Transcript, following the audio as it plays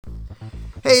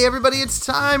Hey everybody, it's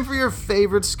time for your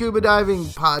favorite scuba diving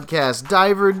podcast,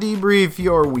 Diver Debrief,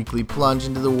 your weekly plunge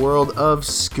into the world of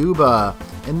scuba.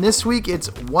 And this week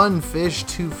it's one fish,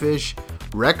 two fish,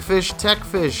 rec fish, tech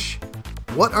fish.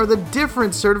 What are the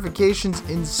different certifications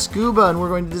in scuba? And we're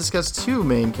going to discuss two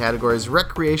main categories,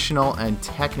 recreational and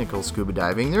technical scuba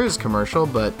diving. There is commercial,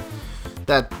 but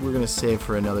that we're going to save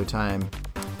for another time.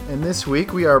 And this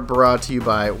week we are brought to you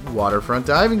by Waterfront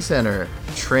Diving Center.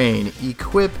 Train,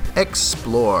 equip,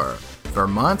 explore.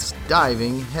 Vermont's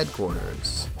diving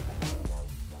headquarters.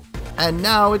 And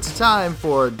now it's time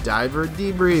for Diver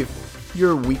Debrief,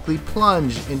 your weekly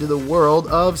plunge into the world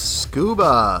of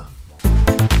scuba.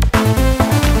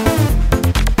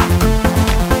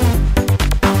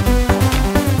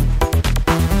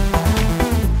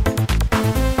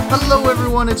 Hello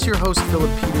everyone, it's your host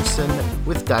Philip Peterson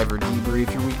with Diver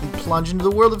Debrief, your weekly plunge into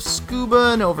the world of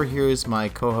scuba, and over here is my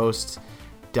co-host,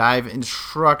 dive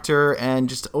instructor, and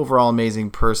just overall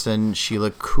amazing person,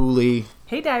 Sheila Cooley.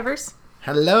 Hey divers.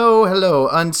 Hello.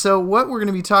 And so what we're going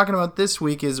to be talking about this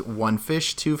week is one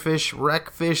fish, two fish,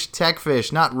 rec fish, tech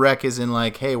fish. Not rec as in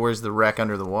like, hey, where's the wreck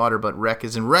under the water, but rec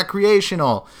as in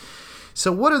recreational.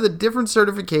 So what are the different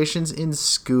certifications in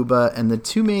scuba, and the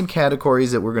two main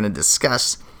categories that we're going to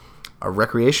discuss are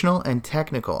recreational and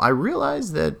technical. I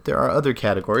realize that there are other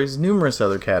categories, numerous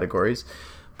other categories,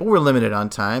 but we're limited on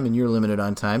time and you're limited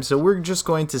on time. So we're just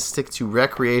going to stick to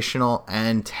recreational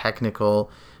and technical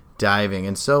diving.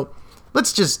 And so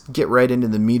let's just get right into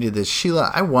the meat of this. Sheila,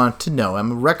 I want to know,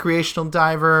 I'm a recreational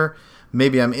diver.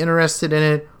 Maybe I'm interested in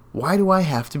it. Why do I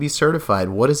have to be certified?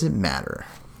 What does it matter?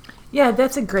 Yeah,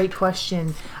 that's a great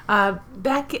question.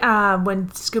 Back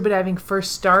when scuba diving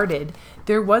first started,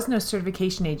 there was no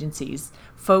certification agencies.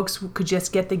 Folks could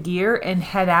just get the gear and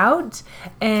head out,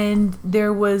 and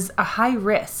there was a high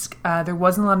risk. There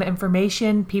wasn't a lot of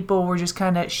information. People were just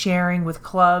kind of sharing with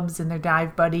clubs and their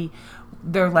dive buddy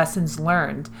their lessons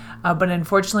learned. But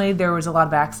unfortunately, there was a lot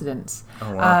of accidents.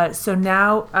 Oh, wow. So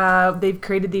now they've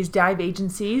created these dive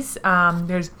agencies.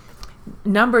 There's a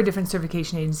number of different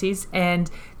certification agencies, and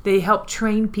they help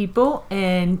train people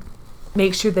and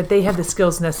make sure that they have the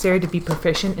skills necessary to be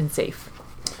proficient and safe.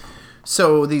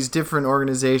 So these different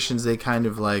organizations, they kind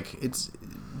of like,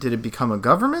 did it become a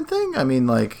government thing? I mean,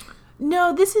 like...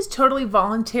 No, this is totally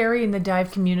voluntary in the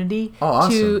dive community. Oh,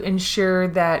 awesome. To ensure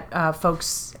that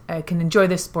folks can enjoy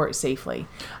this sport safely.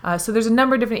 So there's a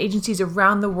number of different agencies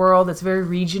around the world. It's very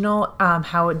regional.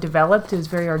 How it developed is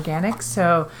very organic.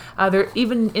 So there,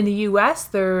 even in the U.S.,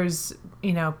 there's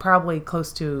probably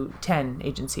close to 10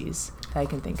 agencies that I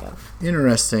can think of.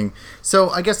 Interesting. So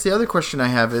I guess the other question I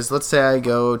have is, let's say I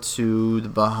go to the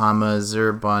Bahamas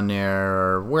or Bonaire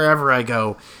or wherever I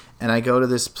go, and I go to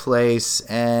this place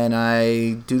and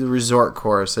I do the resort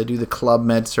course. I do the Club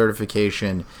Med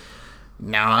certification.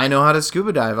 Now I know how to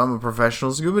scuba dive. I'm a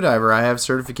professional scuba diver. I have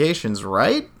certifications,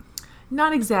 right?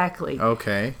 Not exactly.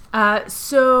 Okay.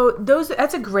 So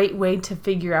that's a great way to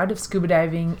figure out if scuba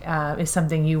diving is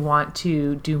something you want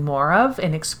to do more of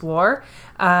and explore.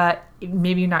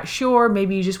 Maybe you're not sure.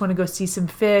 Maybe you just want to go see some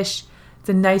fish. It's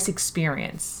a nice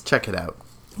experience. Check it out.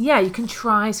 Yeah, you can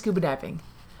try scuba diving.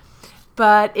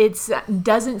 But it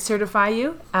doesn't certify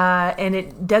you, and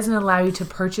it doesn't allow you to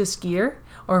purchase gear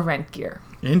or rent gear.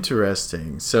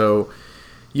 Interesting. So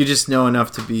you just know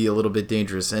enough to be a little bit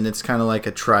dangerous, and it's kind of like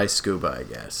a tri-scuba, I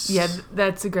guess. Yeah,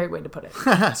 that's a great way to put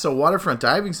it. So Waterfront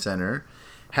Diving Center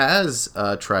has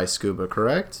tri-scuba,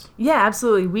 correct? Yeah,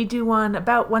 absolutely. We do one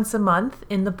about once a month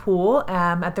in the pool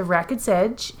at the Rackets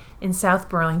Edge in South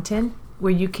Burlington,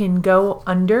 where you can go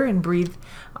under and breathe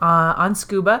on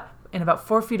scuba in about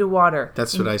 4 feet of water.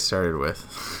 That's what I started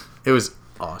with. It was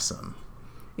awesome.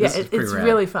 Yeah, it's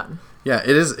really fun. Yeah, it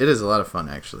is a lot of fun,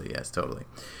 actually. Yes, totally.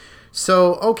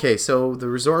 So, okay, so the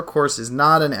resort course is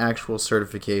not an actual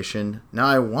certification. Now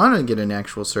I want to get an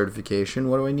actual certification.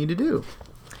 What do I need to do?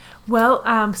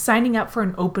 Well, signing up for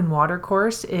an open water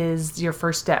course is your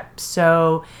first step.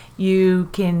 So you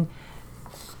can,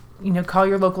 call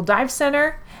your local dive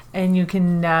center, and you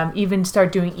can even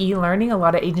start doing e-learning. A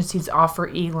lot of agencies offer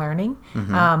e-learning.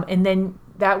 Mm-hmm. And then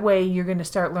that way you're going to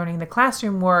start learning the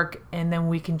classroom work, and then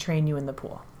we can train you in the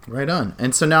pool. Right on.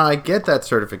 And so now I get that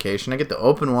certification. I get the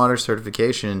open water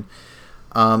certification.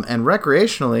 And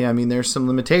recreationally, I mean, there's some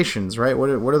limitations, right? What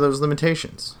are those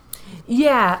limitations?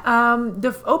 Yeah.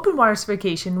 The open water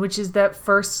certification, which is the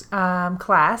first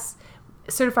class,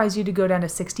 certifies you to go down to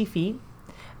 60 feet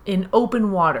in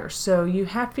open water. So you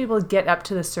have to be able to get up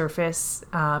to the surface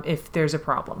if there's a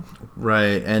problem.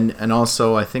 Right. And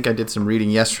also, I think I did some reading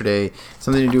yesterday,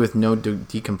 something to do with no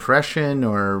decompression,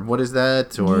 or what is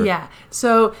that? Or yeah.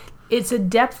 So It's a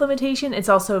depth limitation. It's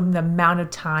also the amount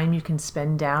of time you can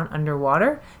spend down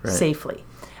underwater safely.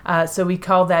 So we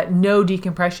call that no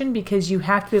decompression because you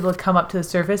have to be able to come up to the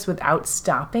surface without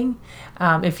stopping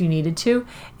if you needed to.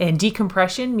 And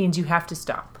decompression means you have to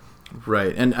stop.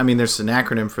 Right. And I mean, there's an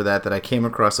acronym for that I came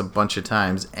across a bunch of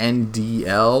times.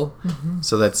 NDL.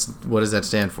 So what does that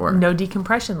stand for? No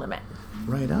decompression limit.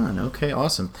 Right on. Okay,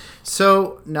 awesome.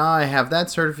 So now I have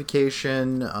that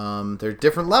certification. There are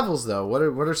different levels, though. What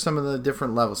are some of the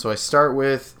different levels? So I start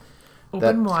with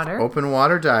open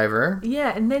water diver.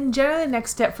 Yeah, and then generally the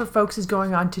next step for folks is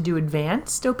going on to do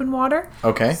advanced open water.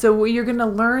 Okay. So where you're going to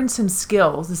learn some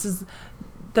skills. This is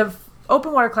the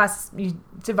open water class you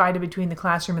divided between the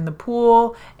classroom and the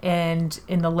pool and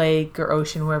in the lake or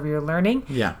ocean, wherever you're learning.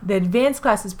 Yeah. The advanced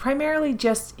class is primarily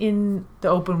just in the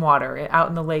open water, out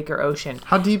in the lake or ocean.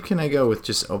 How deep can I go with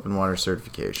just open water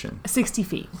certification? 60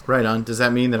 feet. Right on. Does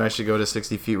that mean that I should go to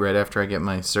 60 feet right after I get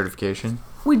my certification?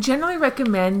 We generally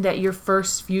recommend that your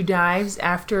first few dives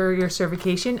after your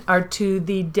certification are to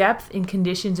the depth and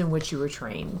conditions in which you were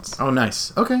trained. Oh,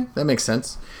 nice. Okay, that makes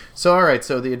sense. So, all right,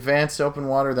 so the advanced open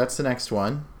water, that's the next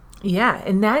one. Yeah,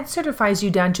 and that certifies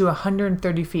you down to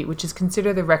 130 feet, which is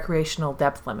considered the recreational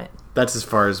depth limit. That's as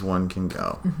far as one can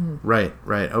go. Right.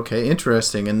 Okay,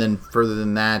 interesting. And then further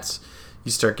than that, you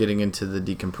start getting into the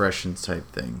decompression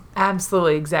type thing.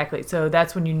 Absolutely, exactly. So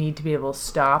that's when you need to be able to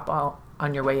stop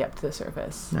on your way up to the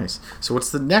surface. Nice. So what's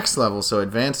the next level? So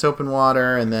advanced open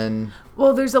water and then...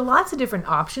 Well, there's lots of different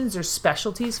options. There's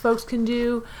specialties folks can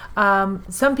do.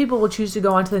 Some people will choose to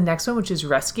go on to the next one, which is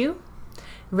rescue.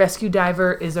 Rescue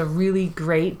diver is a really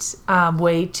great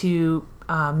way to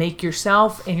make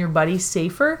yourself and your buddies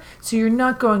safer. So you're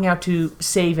not going out to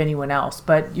save anyone else,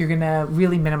 but you're going to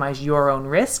really minimize your own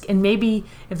risk. And maybe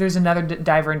if there's another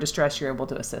diver in distress, you're able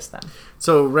to assist them.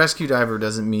 So rescue diver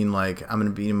doesn't mean like I'm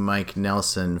going to be Mike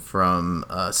Nelson from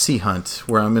Sea Hunt,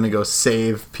 where I'm going to go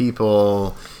save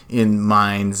people in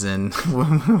mines. And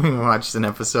we watched an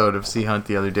episode of Sea Hunt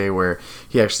the other day where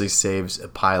he actually saves a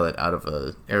pilot out of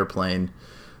an airplane.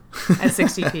 At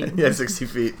 60 feet. Yeah, 60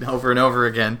 feet over and over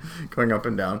again, going up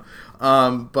and down.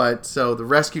 But so the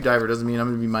rescue diver doesn't mean I'm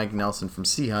going to be Mike Nelson from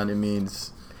Sea Hunt. It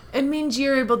means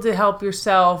you're able to help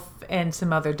yourself and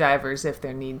some other divers if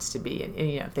there needs to be, and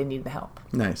if they need the help.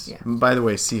 Nice. Yeah. By the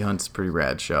way, Sea Hunt's a pretty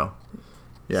rad show.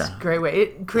 Yeah. It's a great way.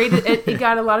 It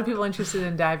got a lot of people interested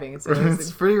in diving. It's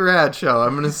a pretty rad show,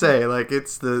 I'm going to say. Like,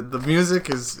 it's the music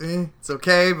is, it's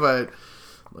okay, but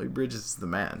Lloyd Bridges is the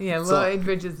man. Yeah, Lloyd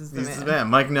Bridges is the man. He's the man.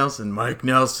 Mike Nelson,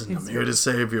 I'm here to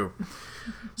save you.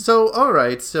 So, all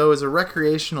right. So, as a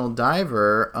recreational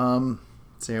diver,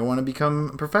 say I want to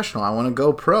become a professional. I want to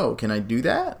go pro. Can I do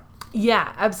that?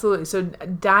 Yeah, absolutely. So,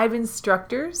 dive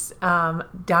instructors,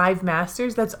 dive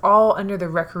masters, that's all under the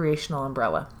recreational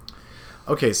umbrella.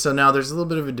 Okay, so now there's a little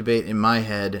bit of a debate in my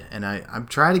head, and I'm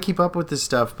trying to keep up with this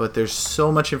stuff, but there's so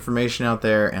much information out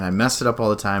there, and I mess it up all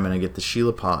the time, and I get the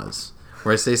Sheila pause,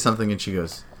 where I say something and she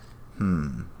goes,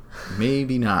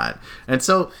 maybe not. And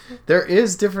so there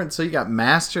is different. So you got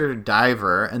master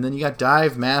diver and then you got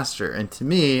dive master. And to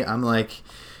me, I'm like,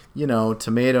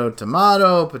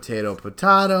 tomato, potato,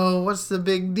 potato. What's the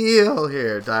big deal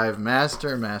here? Dive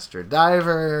master, master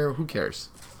diver. Who cares?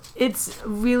 It's a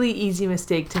really easy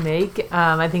mistake to make.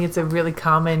 I think it's a really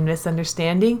common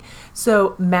misunderstanding.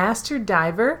 So master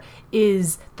diver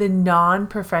is the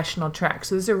non-professional track.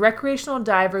 So there's a recreational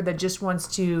diver that just wants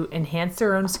to enhance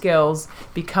their own skills,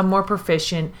 become more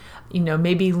proficient,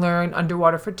 maybe learn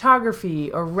underwater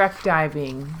photography or wreck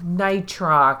diving,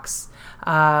 nitrox.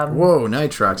 Whoa,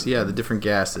 nitrox. Yeah, the different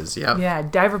gases. Yeah. Yeah,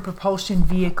 diver propulsion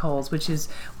vehicles, which is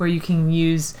where you can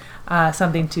use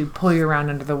something to pull you around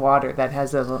under the water that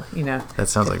has a, That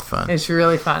sounds like fun. It's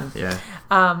really fun. Yeah.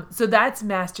 So that's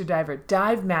master diver.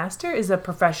 Dive master is a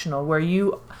professional where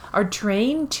you are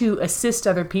trained to assist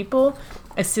other people,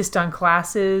 assist on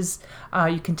classes.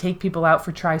 You can take people out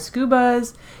for try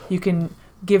scubas. You can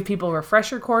give people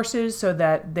refresher courses so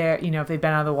that they're, if they've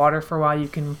been out of the water for a while, you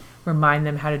can remind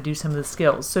them how to do some of the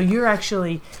skills. So you're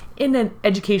actually in an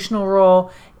educational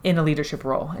role, in a leadership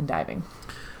role in diving.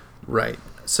 Right.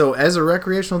 So as a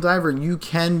recreational diver, you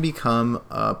can become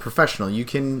a professional. You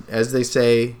can, as they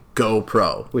say, go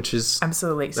pro, which is...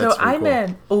 Absolutely. So I'm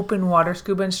an open water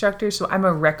scuba instructor, so I'm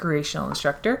a recreational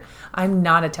instructor. I'm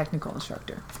not a technical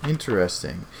instructor.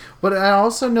 Interesting. But I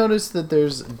also noticed that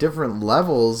there's different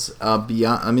levels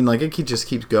beyond... it just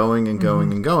keeps going and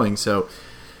going and going. So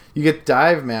you get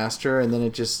dive master, and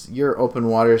then you're open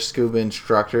water scuba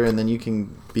instructor, and then you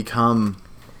can become...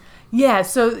 Yeah,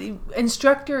 so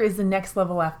instructor is the next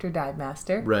level after dive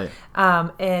master. Right.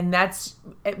 And that's,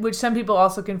 which some people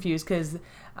also confuse because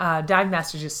Dive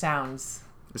master just sounds...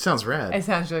 It sounds rad. It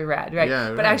sounds really rad, right? Yeah,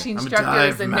 but right. actually, instructor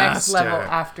is the next level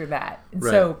after that. And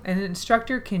right. so an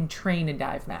instructor can train a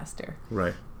dive master.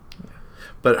 Right. Yeah.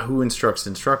 But who instructs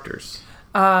instructors?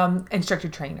 Instructor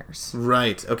trainers.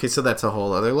 Right. Okay, so that's a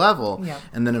whole other level. Yeah.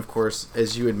 And then, of course,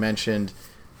 as you had mentioned,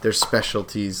 there's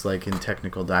specialties like in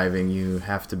technical diving. You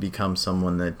have to become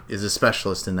someone that is a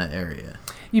specialist in that area.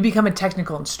 You become a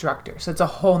technical instructor, so it's a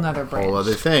whole nother branch. Whole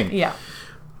other thing. Yeah.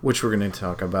 Which we're going to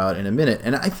talk about in a minute.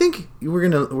 And I think we're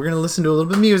gonna listen to a little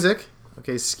bit of music.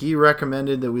 Okay, Ski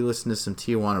recommended that we listen to some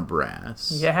Tijuana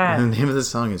Brass. Yeah. And the name of the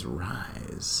song is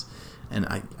Rise. And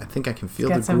I think I can feel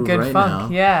the groove some good right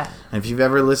funk. now. Yeah. And if you've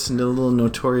ever listened to a little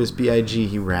Notorious B.I.G.,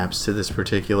 he raps to this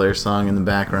particular song in the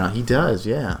background. He does,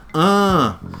 yeah.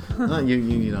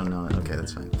 You don't know it. Okay,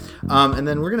 that's fine. And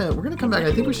then we're gonna come back.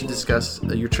 I think we should discuss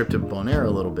your trip to Bonaire a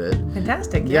little bit.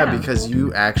 Fantastic. Yeah, because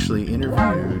you actually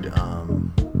interviewed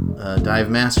a dive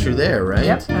master there, right?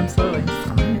 Yep, absolutely.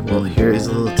 All right. Well, here is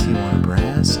a little Tijuana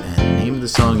Brass, and the name of the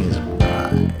song is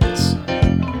Rise.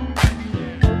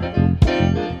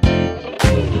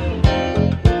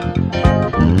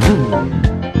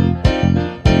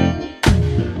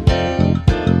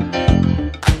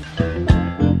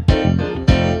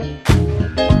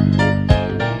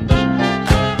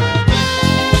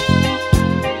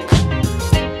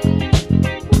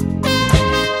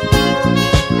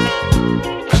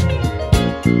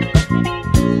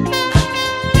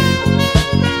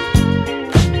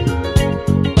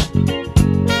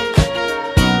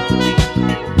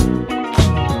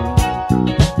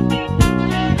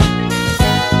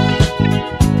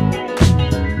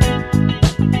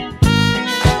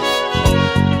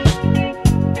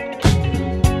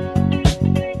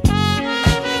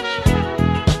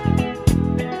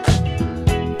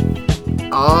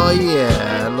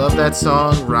 That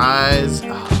song Rise, it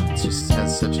just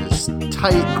has such a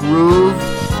tight groove.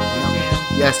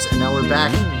 Yes, and now we're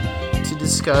back to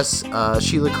discuss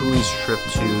Sheila Cooley's trip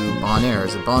to Bonaire.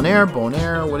 Is it Bonaire?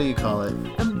 What do you call it?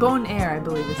 Bonaire, I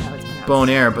believe is how it's pronounced.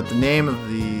 Bonaire, but the name of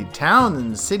the town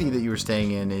and the city that you were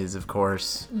staying in is, of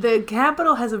course... The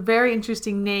capital has a very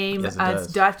interesting name. Yes, it does.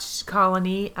 It's Dutch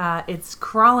colony. It's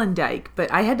Kralendijk,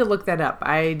 but I had to look that up.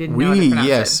 I didn't know how to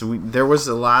pronounce it. There was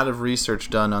a lot of research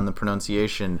done on the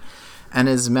pronunciation. And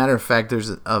as a matter of fact,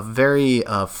 there's a very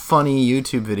funny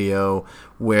YouTube video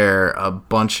where a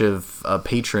bunch of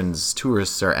patrons,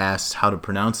 tourists, are asked how to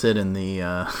pronounce it, and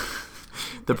the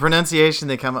pronunciation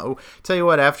they come up. Tell you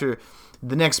what, after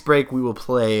the next break, we will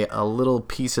play a little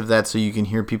piece of that so you can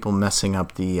hear people messing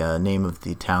up the name of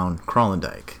the town,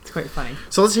 Kralendijk. It's quite funny.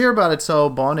 So let's hear about it. So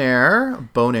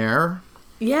Bonaire.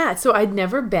 Yeah, so I'd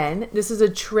never been. This is a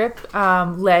trip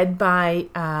led by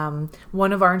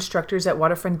one of our instructors at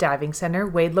Waterfront Diving Center,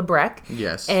 Wade Lebrecq.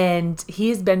 Yes. And he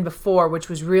has been before, which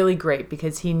was really great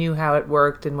because he knew how it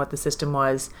worked and what the system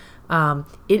was.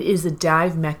 It is the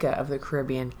dive mecca of the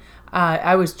Caribbean.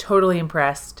 I was totally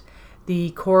impressed.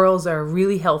 The corals are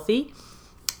really healthy,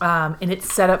 and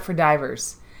it's set up for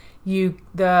divers.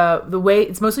 The way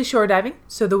it's mostly shore diving,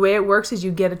 so the way it works is you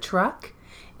get a truck,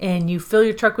 and you fill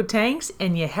your truck with tanks,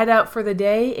 and you head out for the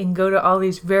day and go to all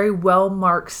these very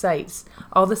well-marked sites.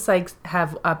 All the sites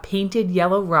have a painted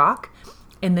yellow rock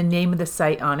and the name of the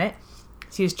site on it.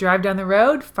 So you just drive down the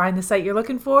road, find the site you're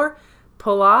looking for,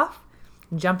 pull off,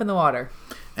 and jump in the water.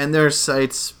 And there's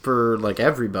sites for, like,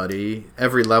 everybody,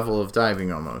 every level of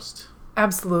diving almost.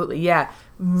 Absolutely, yeah.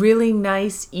 Really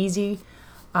nice, easy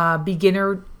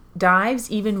beginner dives,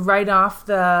 even right off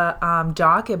the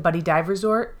dock at Buddy Dive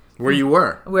Resort. Where you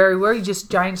were. You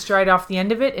just giant stride off the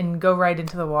end of it and go right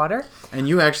into the water. And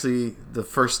you actually, the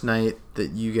first night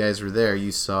that you guys were there,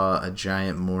 you saw a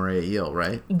giant moray eel,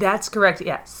 right? That's correct,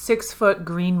 yeah. 6-foot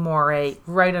green moray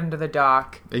right under the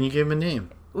dock. And you gave him a name.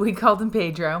 We called him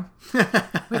Pedro.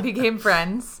 We became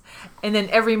friends. And then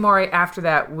every moray after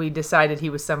that, we decided he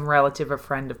was some relative or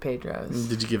friend of Pedro's.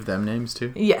 Did you give them names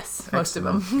too? Yes, most of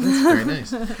them. That's very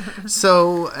nice.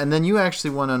 So, and then you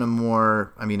actually went on a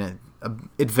more, a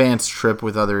advanced trip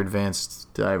with other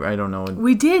advanced dive. I don't know.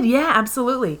 We did, yeah,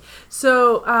 absolutely.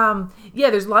 So,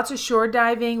 there's lots of shore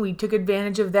diving. We took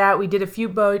advantage of that. We did a few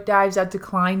boat dives out to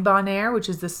Klein Bonaire, which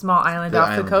is the small island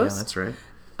off the coast. Yeah, that's right.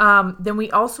 Then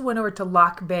we also went over to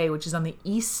Loch Bay, which is on the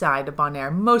east side of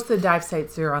Bonaire. Most of the dive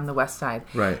sites are on the west side.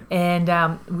 Right.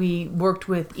 And we worked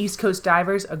with East Coast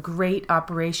Divers, a great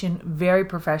operation, very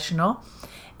professional.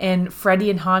 And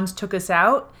Freddie and Hans took us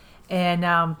out,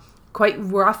 and quite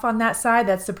rough on that side.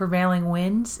 That's the prevailing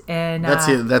winds. And that's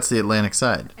the Atlantic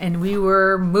side. And we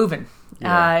were moving.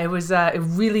 Yeah. It was a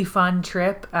really fun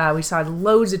trip. We saw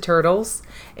loads of turtles,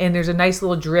 and there's a nice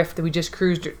little drift that we just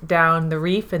cruised down the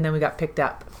reef, and then we got picked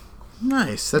up.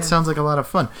 Nice. That sounds like a lot of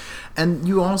fun. And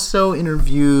you also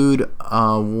interviewed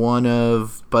one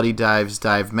of Buddy Dive's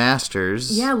dive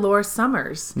masters. Yeah, Laura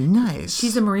Summers. Nice.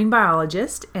 She's a marine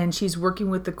biologist, and she's working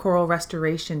with the coral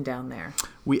restoration down there.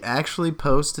 We actually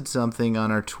posted something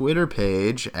on our Twitter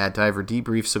page at Diver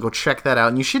Debrief, so go check that out.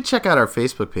 And you should check out our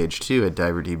Facebook page, too, at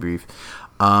Diver Debrief,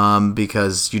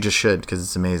 because you just should, because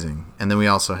it's amazing. And then we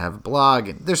also have a blog,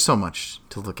 and there's so much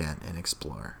to look at and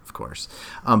explore, of course.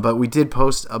 But we did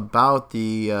post about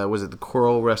the, the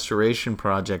Coral Restoration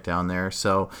Project down there.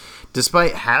 So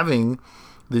despite having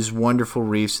these wonderful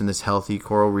reefs and this healthy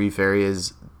coral reef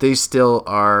areas, they still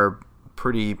are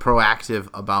pretty proactive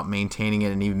about maintaining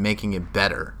it and even making it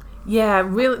better. Yeah,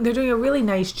 really, they're doing a really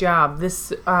nice job.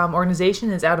 This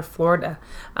organization is out of Florida,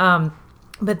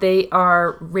 but they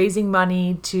are raising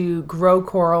money to grow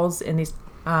corals in these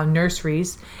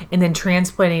nurseries and then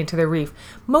transplanting it to the reef,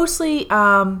 mostly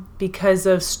because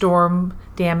of storm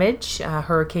damage,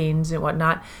 hurricanes and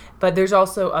whatnot. But there's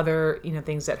also other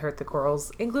things that hurt the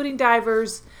corals, including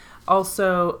divers.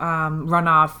 Also,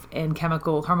 runoff and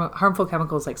harmful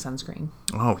chemicals like sunscreen.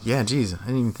 Oh yeah, geez, I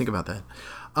didn't even think about that.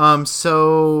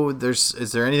 So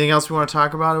is there anything else we want to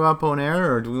talk about Bonaire,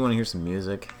 or do we want to hear some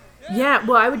music? Yeah,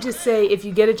 well, I would just say if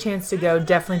you get a chance to go,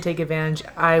 definitely take advantage.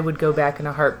 I would go back in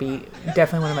a heartbeat.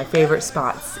 Definitely one of my favorite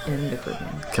spots in the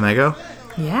Caribbean. Can I go?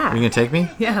 Yeah. Are you gonna take me?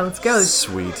 Yeah, let's go.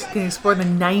 Sweet. You can explore the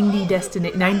 90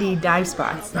 dive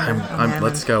spots.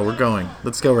 Let's go. We're going.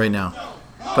 Let's go right now.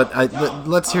 But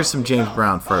let's hear some James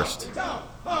Brown first.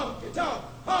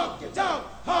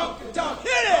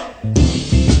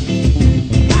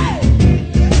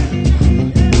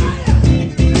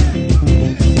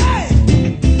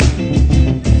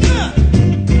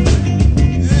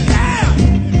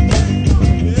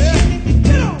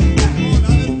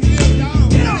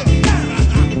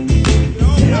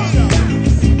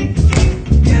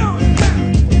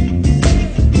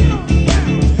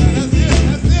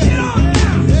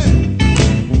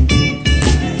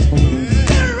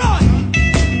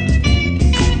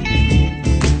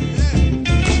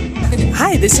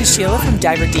 This is Sheila from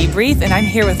Diver Debrief, and I'm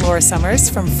here with Laura Summers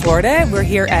from Florida. We're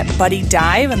here at Buddy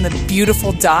Dive on the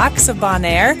beautiful docks of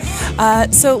Bonaire.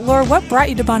 So, Laura, what brought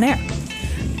you to Bonaire?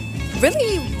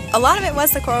 Really, a lot of it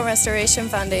was the Coral Restoration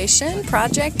Foundation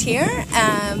project here,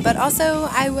 but also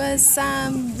I was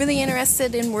really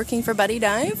interested in working for Buddy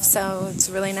Dive, so it's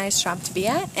a really nice shop to be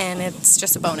at, and it's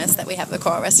just a bonus that we have the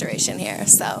coral restoration here.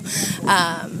 So,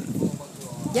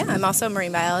 yeah, I'm also a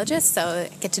marine biologist, so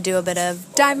I get to do a bit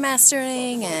of dive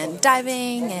mastering and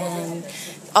diving and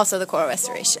also the coral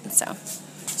restoration. So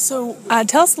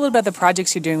tell us a little about the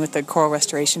projects you're doing with the Coral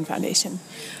Restoration Foundation.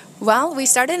 Well, we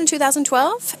started in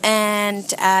 2012,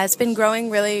 and it's been growing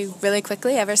really, really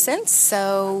quickly ever since.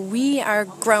 So we are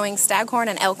growing staghorn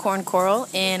and elkhorn coral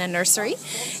in a nursery,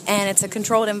 and it's a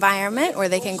controlled environment where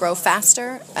they can grow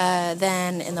faster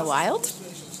than in the wild.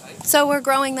 So we're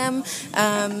growing them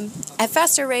at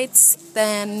faster rates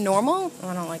than normal.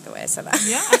 I don't like the way I said that.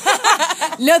 Yeah.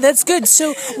 No, that's good.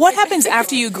 So what happens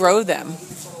after you grow them?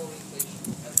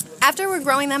 After we're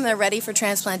growing them, they're ready for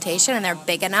transplantation and they're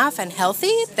big enough and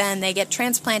healthy, then they get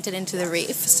transplanted into the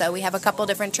reef. So we have a couple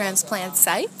different transplant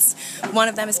sites. One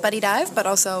of them is Buddy Dive, but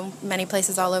also many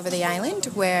places all over the island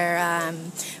where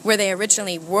they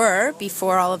originally were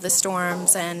before all of the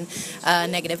storms and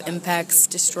negative impacts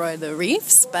destroyed the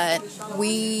reefs. But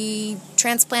we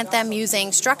transplant them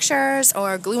using structures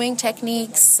or gluing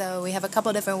techniques. So we have a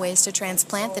couple different ways to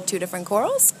transplant the two different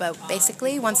corals. But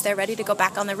basically, once they're ready to go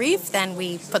back on the reef, then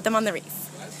we put them on the reef.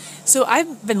 So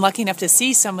I've been lucky enough to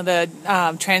see some of the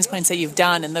transplants that you've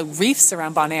done, and the reefs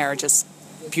around Bonaire are just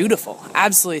beautiful,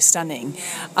 absolutely stunning.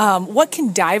 What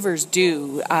can divers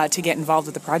do to get involved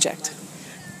with the project?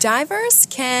 Divers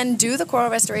can do the coral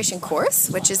restoration course,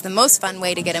 which is the most fun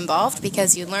way to get involved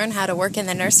because you learn how to work in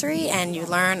the nursery and you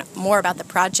learn more about the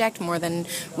project more than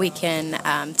we can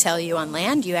tell you on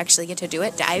land. You actually get to do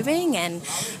it diving, and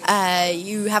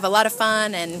you have a lot of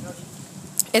fun, and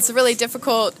it's a really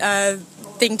difficult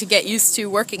thing to get used to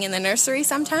working in the nursery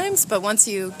sometimes, but once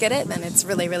you get it, then it's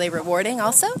really, really rewarding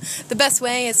also. The best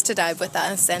way is to dive with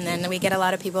us, and then we get a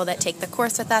lot of people that take the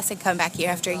course with us and come back year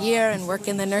after year and work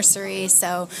in the nursery,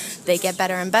 so they get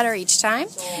better and better each time.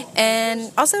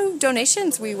 And also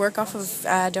donations. We work off of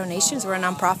donations. We're a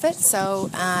nonprofit, so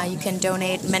you can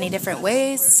donate many different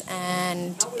ways,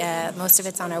 and most of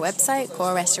it's on our website,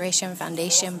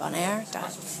 coralrestorationfoundationbonaire.org,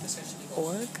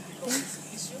 I think.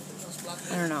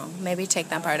 I don't know. Maybe take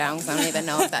that part out because I don't even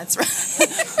know if that's right.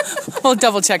 We'll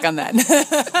double check on that.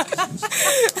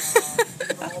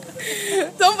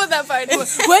 Don't put that part in.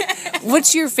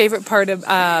 What's your favorite part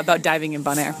about diving in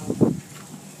Bonaire?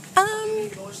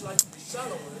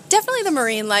 Definitely the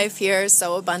marine life here is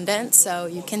so abundant, so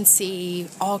you can see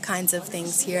all kinds of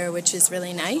things here, which is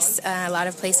really nice. A lot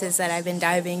of places that I've been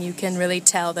diving, you can really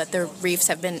tell that the reefs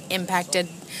have been impacted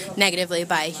negatively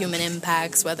by human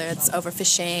impacts, whether it's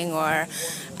overfishing or,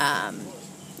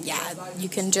 you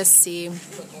can just see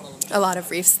a lot of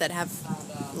reefs that have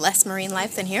less marine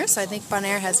life than here. So I think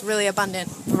Bonaire has really abundant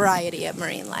variety of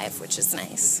marine life, which is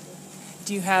nice.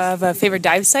 Do you have a favorite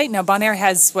dive site? Now, Bonaire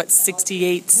has,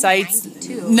 68 sites?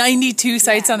 92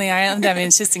 sites on the island. I mean,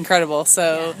 it's just incredible.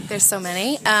 So there's so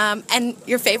many. And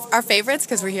our favorites,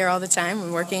 because we're here all the time,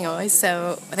 we're working always,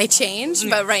 so they change.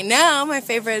 But right now, my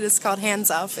favorite is called Hands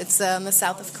Off. It's on the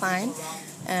south of Klein.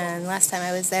 And last time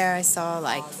I was there, I saw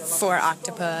 4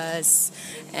 octopus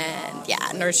and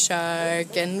nurse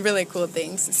shark and really cool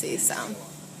things to see. So,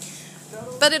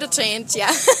 but it'll change,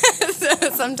 yeah.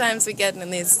 Sometimes we get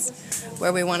in these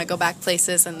where we want to go back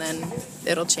places, and then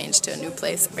it'll change to a new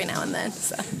place every now and then.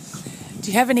 So.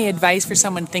 Do you have any advice for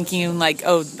someone thinking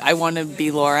I want to be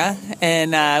Laura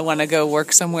and I want to go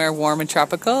work somewhere warm and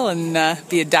tropical and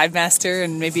be a dive master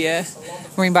and maybe a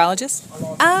marine biologist?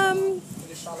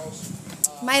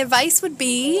 My advice would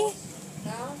be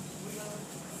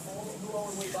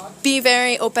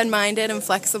very open-minded and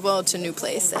flexible to new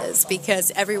places,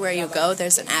 because everywhere you go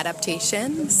there's an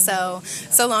adaptation. So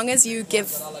long as you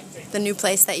give the new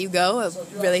place that you go a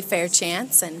really fair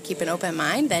chance and keep an open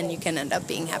mind, then you can end up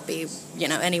being happy,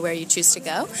 anywhere you choose to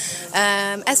go.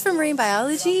 As for marine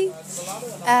biology,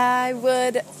 my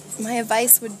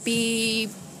advice would be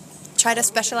try to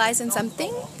specialize in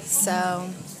something. So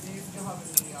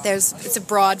it's a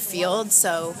broad field,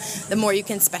 so the more you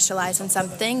can specialize in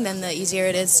something, then the easier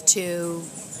it is to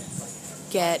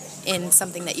get in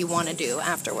something that you want to do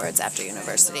afterwards, after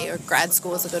university. Or grad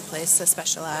school is a good place to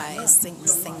specialize,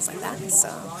 things like that. So,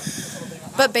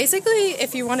 but basically,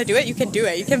 if you want to do it, you can do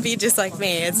it. You can be just like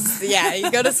me.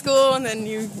 You go to school and then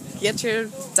you get your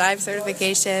dive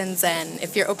certifications, and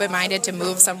if you're open-minded to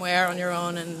move somewhere on your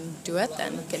own and do it,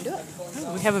 then you can do it.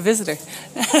 We have a visitor.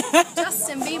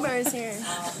 Justin Bieber is here.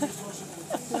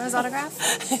 You want his autograph?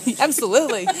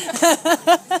 Absolutely.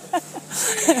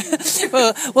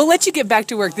 Well, we'll let you get back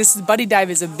to work. Buddy Dive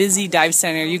is a busy dive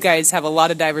center. You guys have a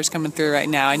lot of divers coming through right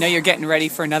now. I know you're getting ready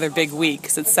for another big week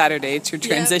because it's Saturday. It's your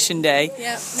transition day.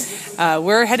 Yep.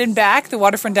 We're heading back. The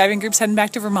Waterfront Diving Group's heading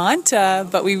back to Vermont.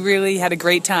 But we really had a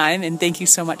great time. And thank you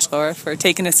so much, Laura, for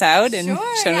taking us out and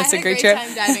showing us a great trip. I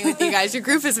had a great time diving with you guys. Your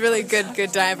group is really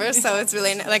good divers. So it's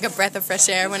really like a breath of fresh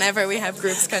air whenever we have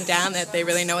groups come down that they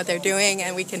really know what they're doing,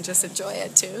 and we can just enjoy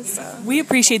it too. So we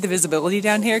appreciate the visibility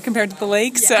down here compared to the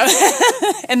lake,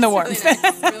 and the warmth. Really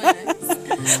nice. Really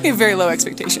nice. We have very low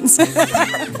expectations. I hope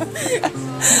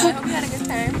you had a good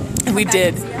time. We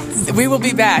did. We will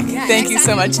be back. Yeah, Thank you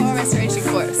so much. Coral restoration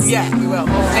course. Yeah, we will.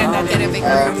 And I'll get a big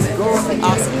group.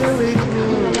 Awesome. Here we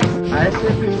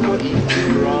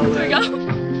go.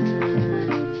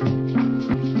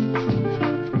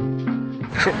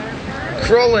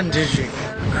 Crawling chick.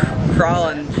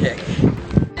 Crawling chick.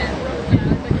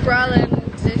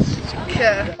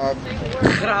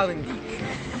 Crawling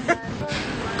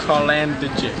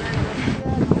Crawlendigic.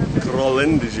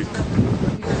 Crawlendigic.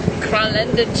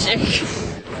 Crawlendigic.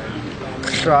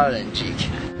 Crawlendigic.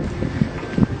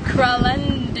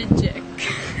 Crawlendigic.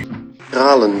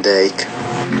 Kralendijk.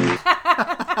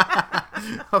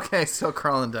 Okay, so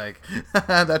Kralendijk.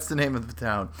 That's the name of the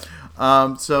town.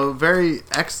 So very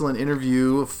excellent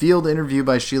field interview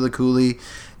by Sheila Cooley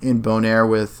in Bonaire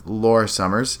with Laura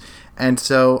Summers. And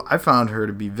so I found her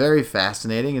to be very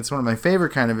fascinating. It's one of my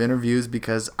favorite kind of interviews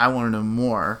because I want to know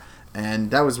more.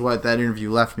 And that was what that interview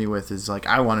left me with, is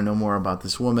I want to know more about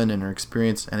this woman and her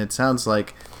experience. And it sounds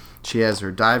like she has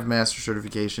her dive master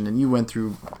certification, and you went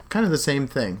through kind of the same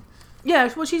thing.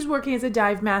 Yeah, well, she's working as a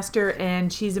dive master,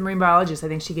 and she's a marine biologist. I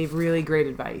think she gave really great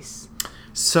advice.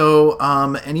 So,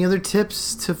 any other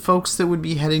tips to folks that would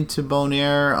be heading to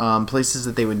Bonaire? Places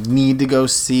that they would need to go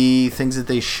see, things that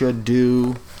they should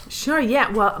do? Sure, yeah.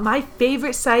 Well, my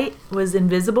favorite site was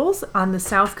Invisibles on the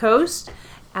south coast.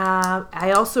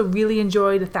 I also really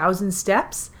enjoyed 1,000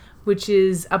 Steps, which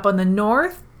is up on the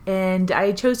north, and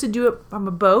I chose to do it from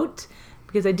a boat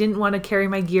because I didn't want to carry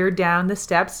my gear down the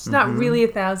steps. It's not really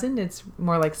 1,000; it's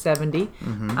more like 70.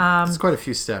 It's quite a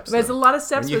few steps. There's a lot of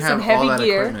steps with some heavy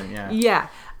gear. Yeah.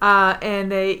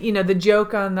 And the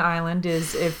joke on the island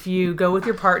is if you go with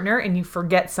your partner and you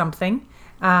forget something,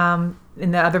 and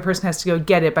the other person has to go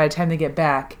get it by the time they get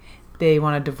back, they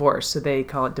want a divorce, so they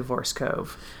call it Divorce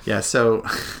Cove. Yeah, so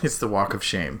it's the walk of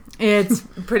shame. It's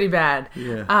pretty bad.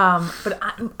 Yeah. But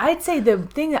I'd say the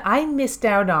thing that I missed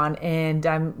out on, and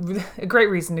a great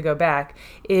reason to go back,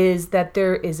 is that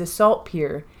there is a salt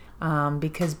pier.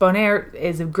 Because Bonaire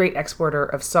is a great exporter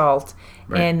of salt,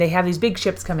 and they have these big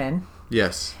ships come in.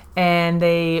 Yes. And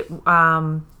they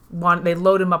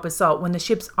load them up with salt. When the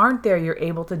ships aren't there, you're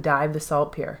able to dive the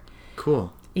salt pier.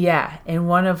 Cool. Yeah, and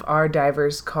one of our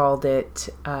divers called it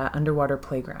underwater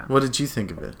playground. What did you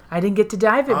think of it? I didn't get to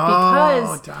dive it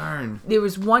because darn. There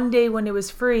was one day when it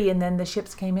was free, and then the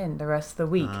ships came in the rest of the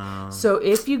week. So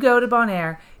if you go to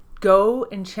Bonaire, go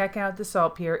and check out the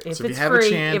salt pier. If it's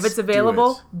free, if it's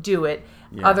available, do it.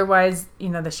 Yeah. Otherwise,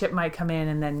 the ship might come in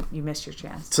and then you miss your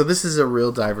chance. So this is a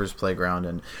real diver's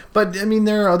playground, but I mean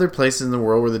there are other places in the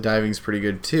world where the diving's pretty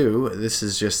good too. This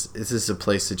is a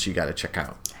place that you got to check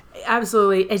out.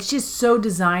 Absolutely, it's just so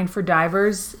designed for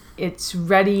divers. It's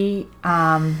ready,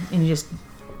 and you just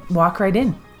walk right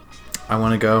in. I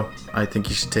want to go. I think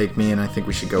you should take me, and I think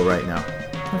we should go right now.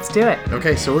 Let's do it.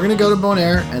 Okay, so we're going to go to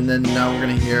Bonaire, and then now we're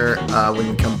going to hear, when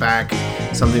we come back,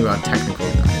 something about technical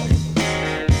diving.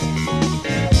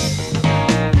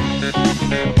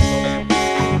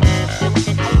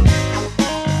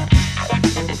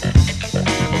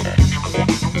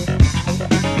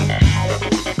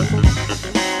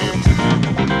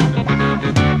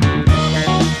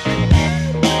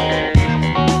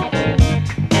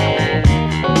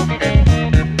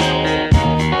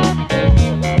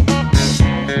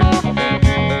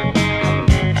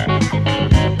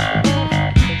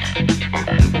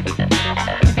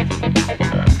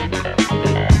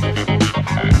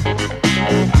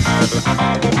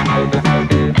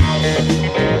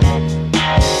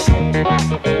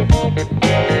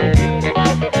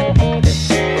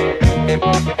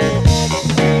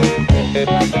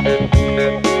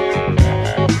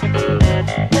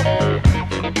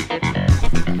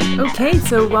 Okay,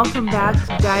 so welcome back,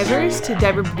 divers, to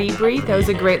Diver Debrief. That was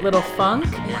a great little funk.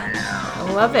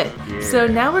 I love it. Yeah. So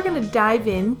now we're going to dive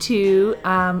into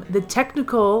the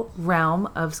technical realm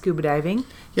of scuba diving.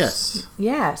 Yes.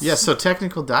 Yes. Yes, so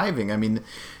technical diving, I mean,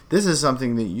 this is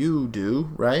something that you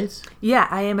do, right? Yeah,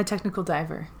 I am a technical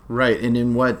diver. Right, and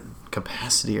in what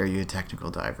capacity are you a technical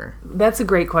diver? That's a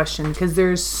great question because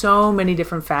there's so many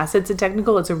different facets of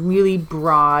technical. It's a really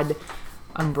broad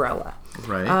umbrella.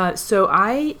 Right. So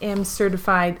I am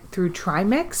certified through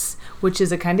Trimix, which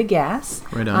is a kind of gas.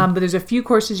 Right on. But there's a few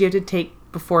courses you have to take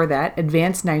before that,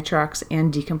 advanced nitrox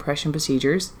and decompression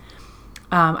procedures.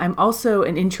 I'm also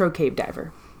an intro cave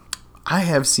diver. I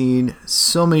have seen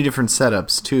so many different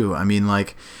setups too. I mean,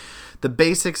 like the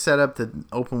basic setup that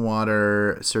open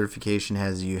water certification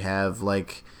has, you have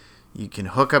like, you can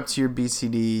hook up to your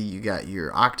BCD, you got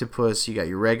your octopus, you got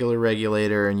your regular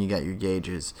regulator, and you got your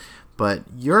gauges. But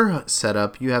your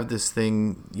setup, you have this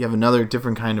thing, you have another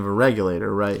different kind of a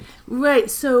regulator, right? Right.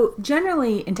 So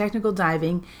generally in technical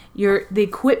diving, the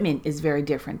equipment is very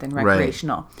different than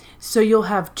recreational. Right. So you'll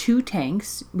have two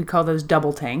tanks, we call those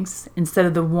double tanks, instead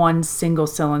of the one single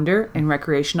cylinder in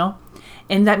recreational.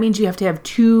 And that means you have to have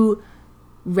two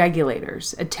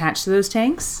regulators attached to those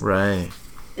tanks. Right.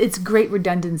 It's great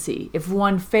redundancy. If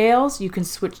one fails, you can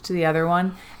switch to the other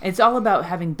one. It's all about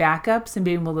having backups and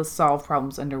being able to solve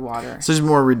problems underwater. So there's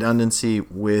more redundancy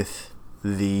with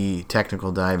the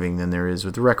technical diving than there is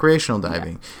with the recreational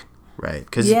diving, right?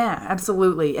 Yeah,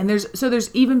 absolutely. And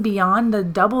there's even beyond the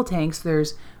double tanks,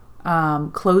 there's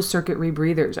closed circuit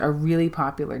rebreathers are really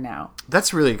popular now.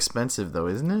 That's really expensive though,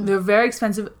 isn't it? They're very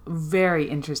expensive, very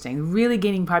interesting, really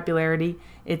gaining popularity.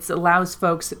 It allows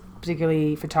folks,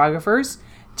 particularly photographers,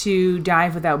 to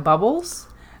dive without bubbles,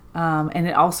 and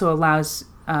it also allows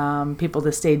people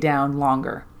to stay down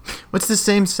longer. What's the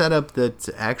same setup that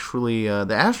actually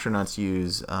the astronauts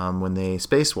use when they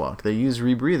spacewalk? They use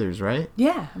rebreathers, right?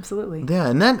 Yeah, absolutely. Yeah,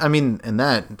 and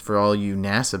that for all you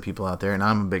NASA people out there, and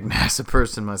I'm a big NASA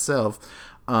person myself,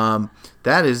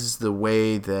 that is the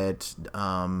way that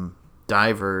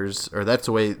divers, or that's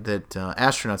the way that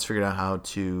astronauts figured out how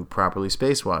to properly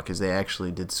spacewalk, is they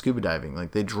actually did scuba diving.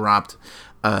 Like they dropped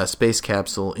a space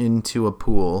capsule into a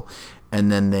pool,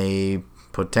 and then they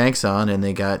put tanks on, and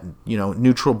they got,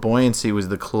 neutral buoyancy was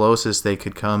the closest they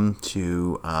could come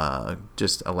to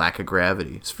just a lack of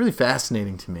gravity. It's really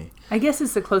fascinating to me. I guess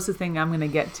it's the closest thing I'm going to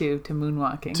get to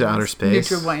moonwalking. To outer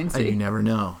space. Neutral buoyancy. You never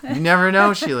know. You never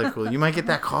know, Sheila Cool. You might get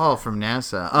that call from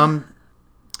NASA.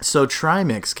 So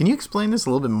Trimix, can you explain this a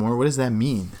little bit more? What does that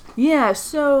mean? Yeah,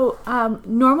 so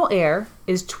normal air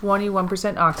is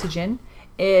 21% oxygen.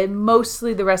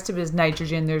 Mostly the rest of it is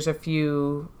nitrogen. There's a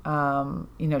few,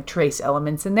 trace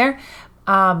elements in there.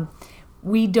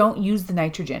 we don't use the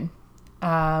nitrogen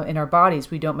in our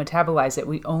bodies. We don't metabolize it.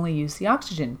 We only use the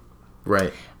oxygen.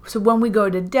 Right. So when we go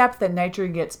to depth, that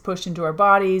nitrogen gets pushed into our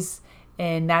bodies,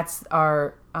 and that's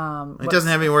our... it doesn't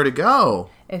have anywhere to go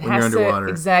when you're underwater.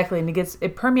 Exactly, and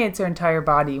it permeates our entire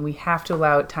body, and we have to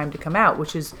allow it time to come out,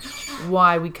 which is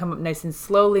why we come up nice and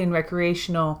slowly and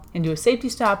recreational and do a safety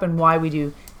stop, and why we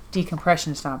do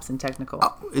decompression stops in technical.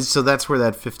 So that's where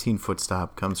that 15-foot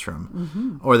stop comes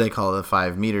from. Or they call it a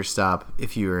 5-meter stop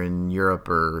if you're in Europe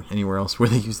or anywhere else where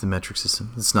they use the metric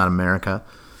system. It's not America.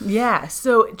 Yeah,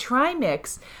 so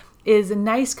trimix is a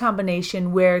nice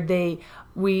combination where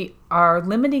we are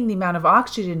limiting the amount of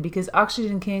oxygen because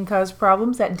oxygen can cause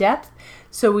problems at depth.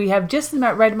 So we have just the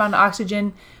right amount of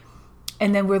oxygen,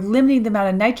 and then we're limiting the amount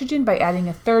of nitrogen by adding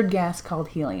a third gas called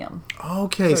helium.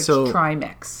 Okay, so it's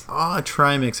trimix.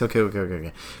 Trimix.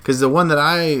 Okay. Because the one that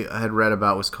I had read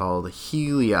about was called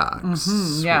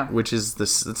heliox. Yeah. Which is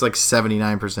it's like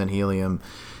 79% helium,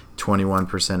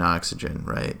 21% oxygen,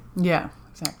 right? Yeah.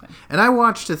 Exactly. And I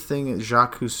watched a thing that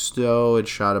Jacques Cousteau had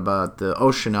shot about the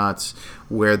oceanauts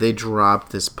where they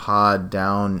dropped this pod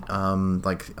down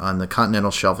like on the continental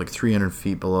shelf, like 300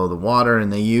 feet below the water,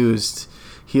 and they used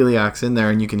heliox in there,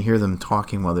 and you can hear them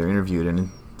talking while they're interviewed, and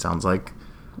it sounds like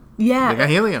they got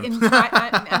helium. In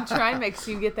trimix,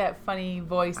 you get that funny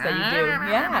voice that you do.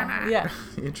 Yeah.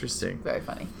 Interesting. Very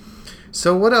funny.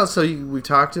 So what else? So we've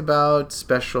talked about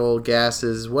special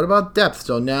gases. What about depth?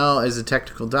 So now as a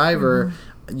technical diver,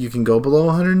 you can go below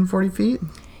 140 feet?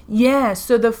 Yeah,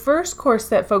 so the first course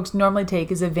that folks normally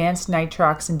take is advanced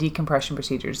nitrox and decompression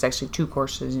procedures. It's actually 2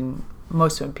 courses, and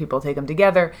most of people take them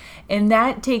together. And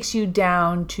that takes you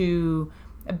down to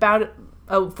about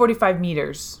 45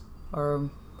 meters or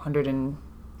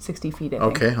 160 feet, I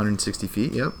think. Okay, 160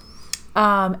 feet, yep.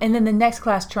 And then the next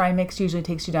class trimix usually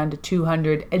takes you down to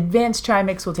 200. Advanced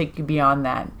trimix will take you beyond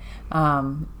that.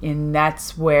 And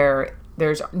that's where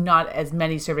there's not as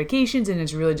many certifications, and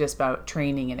it's really just about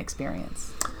training and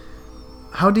experience.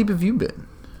 How deep have you been?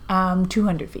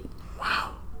 200 feet.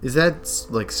 Wow. Is that,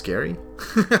 like, scary?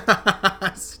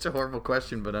 Such a horrible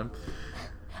question, but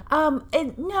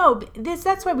no,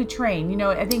 that's why we train. You know,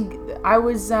 I think I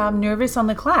was nervous on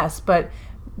the class, but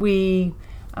we...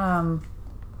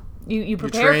 You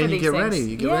prepare train, for these you get things.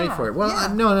 ready. You get ready for it. Well,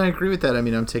 no, and I agree with that. I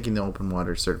mean, I'm taking the open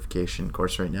water certification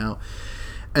course right now.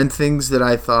 And things that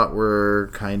I thought were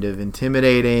kind of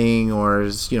intimidating or,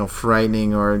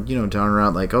 frightening or, down and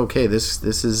around, like, okay, this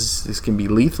can be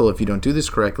lethal if you don't do this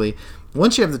correctly.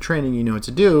 Once you have the training, you know what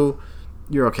to do,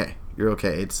 you're okay. You're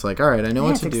okay. It's like, all right, I know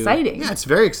what to do. It's exciting. Yeah, it's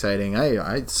very exciting.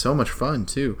 It's so much fun,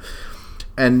 too.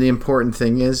 And the important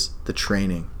thing is the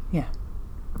training. Yeah.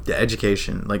 The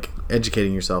education, like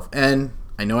educating yourself. And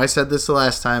I know I said this the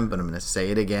last time, but I'm going to say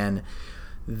it again.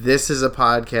 This is a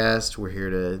podcast. We're here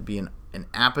to be an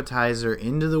appetizer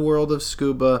into the world of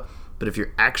scuba. But if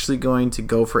you're actually going to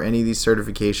go for any of these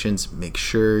certifications, make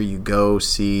sure you go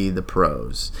see the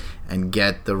pros and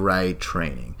get the right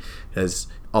training. Because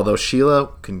although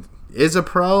Sheila is a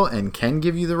pro and can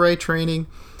give you the right training,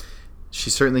 she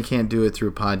certainly can't do it through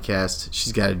a podcast.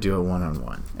 She's got to do it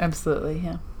one-on-one. Absolutely,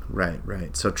 yeah.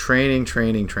 Right. So training.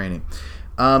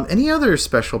 Any other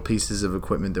special pieces of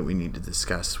equipment that we need to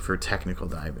discuss for technical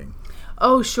diving?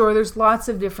 Oh, sure. There's lots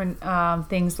of different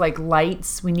things like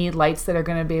lights. We need lights that are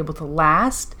going to be able to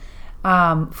last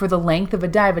for the length of a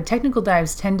dive. Technical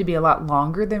dives tend to be a lot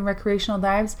longer than recreational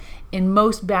dives, and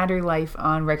most battery life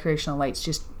on recreational lights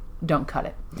just don't cut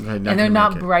it. And they're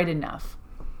not bright enough.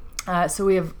 So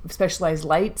we have specialized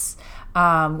lights.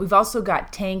 We've also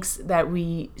got tanks that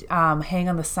we hang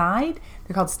on the side.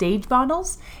 They're called stage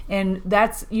bottles, and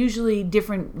that's usually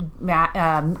different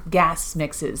gas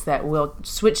mixes that we'll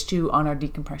switch to on our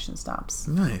decompression stops.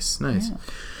 Nice. Yeah.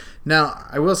 Now,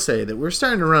 I will say that we're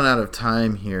starting to run out of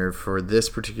time here for this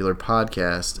particular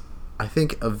podcast. I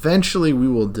think eventually we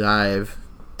will dive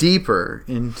deeper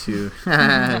into...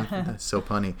 That's so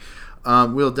punny.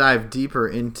 We'll dive deeper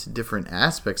into different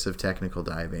aspects of technical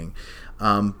diving.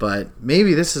 But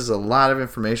maybe this is a lot of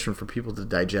information for people to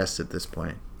digest at this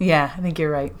point. Yeah, I think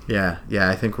you're right. Yeah,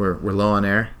 I think we're low on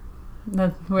air.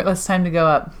 It's time to go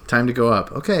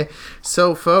up. Okay,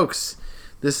 so folks,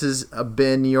 this has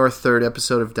been your third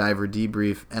episode of Diver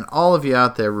Debrief. And all of you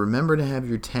out there, remember to have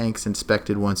your tanks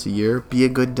inspected once a year. Be a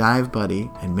good dive buddy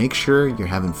and make sure you're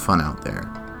having fun out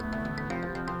there.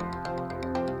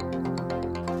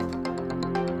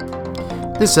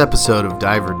 This episode of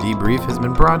Diver Debrief has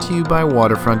been brought to you by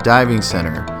Waterfront Diving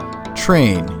Center.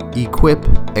 Train, equip,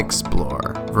 explore.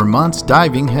 Vermont's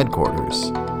diving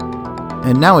headquarters.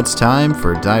 And now it's time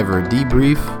for Diver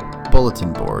Debrief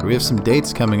bulletin board. We have some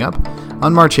dates coming up.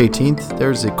 On March 18th,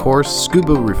 there's a course,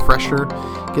 SCUBA Refresher.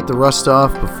 Get the rust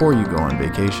off before you go on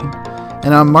vacation.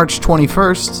 And on March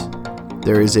 21st,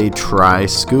 there is a Try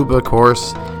SCUBA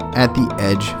course at the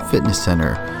Edge Fitness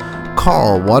Center.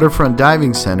 Call Waterfront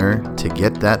Diving Center to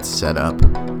get that set up.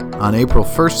 On April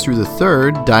 1st through the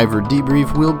 3rd, Diver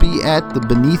Debrief will be at the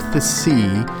Beneath the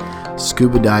Sea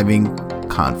Scuba Diving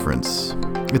Conference.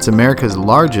 It's America's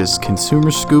largest consumer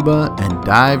scuba and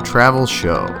dive travel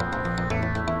show.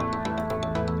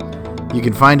 You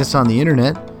can find us on the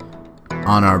internet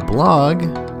on our blog,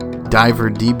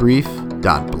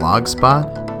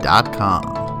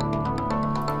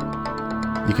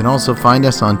 diverdebrief.blogspot.com. You can also find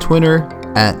us on Twitter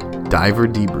at Diver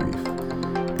Debrief.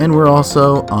 And we're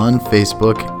also on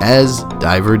Facebook as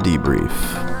Diver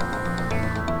Debrief.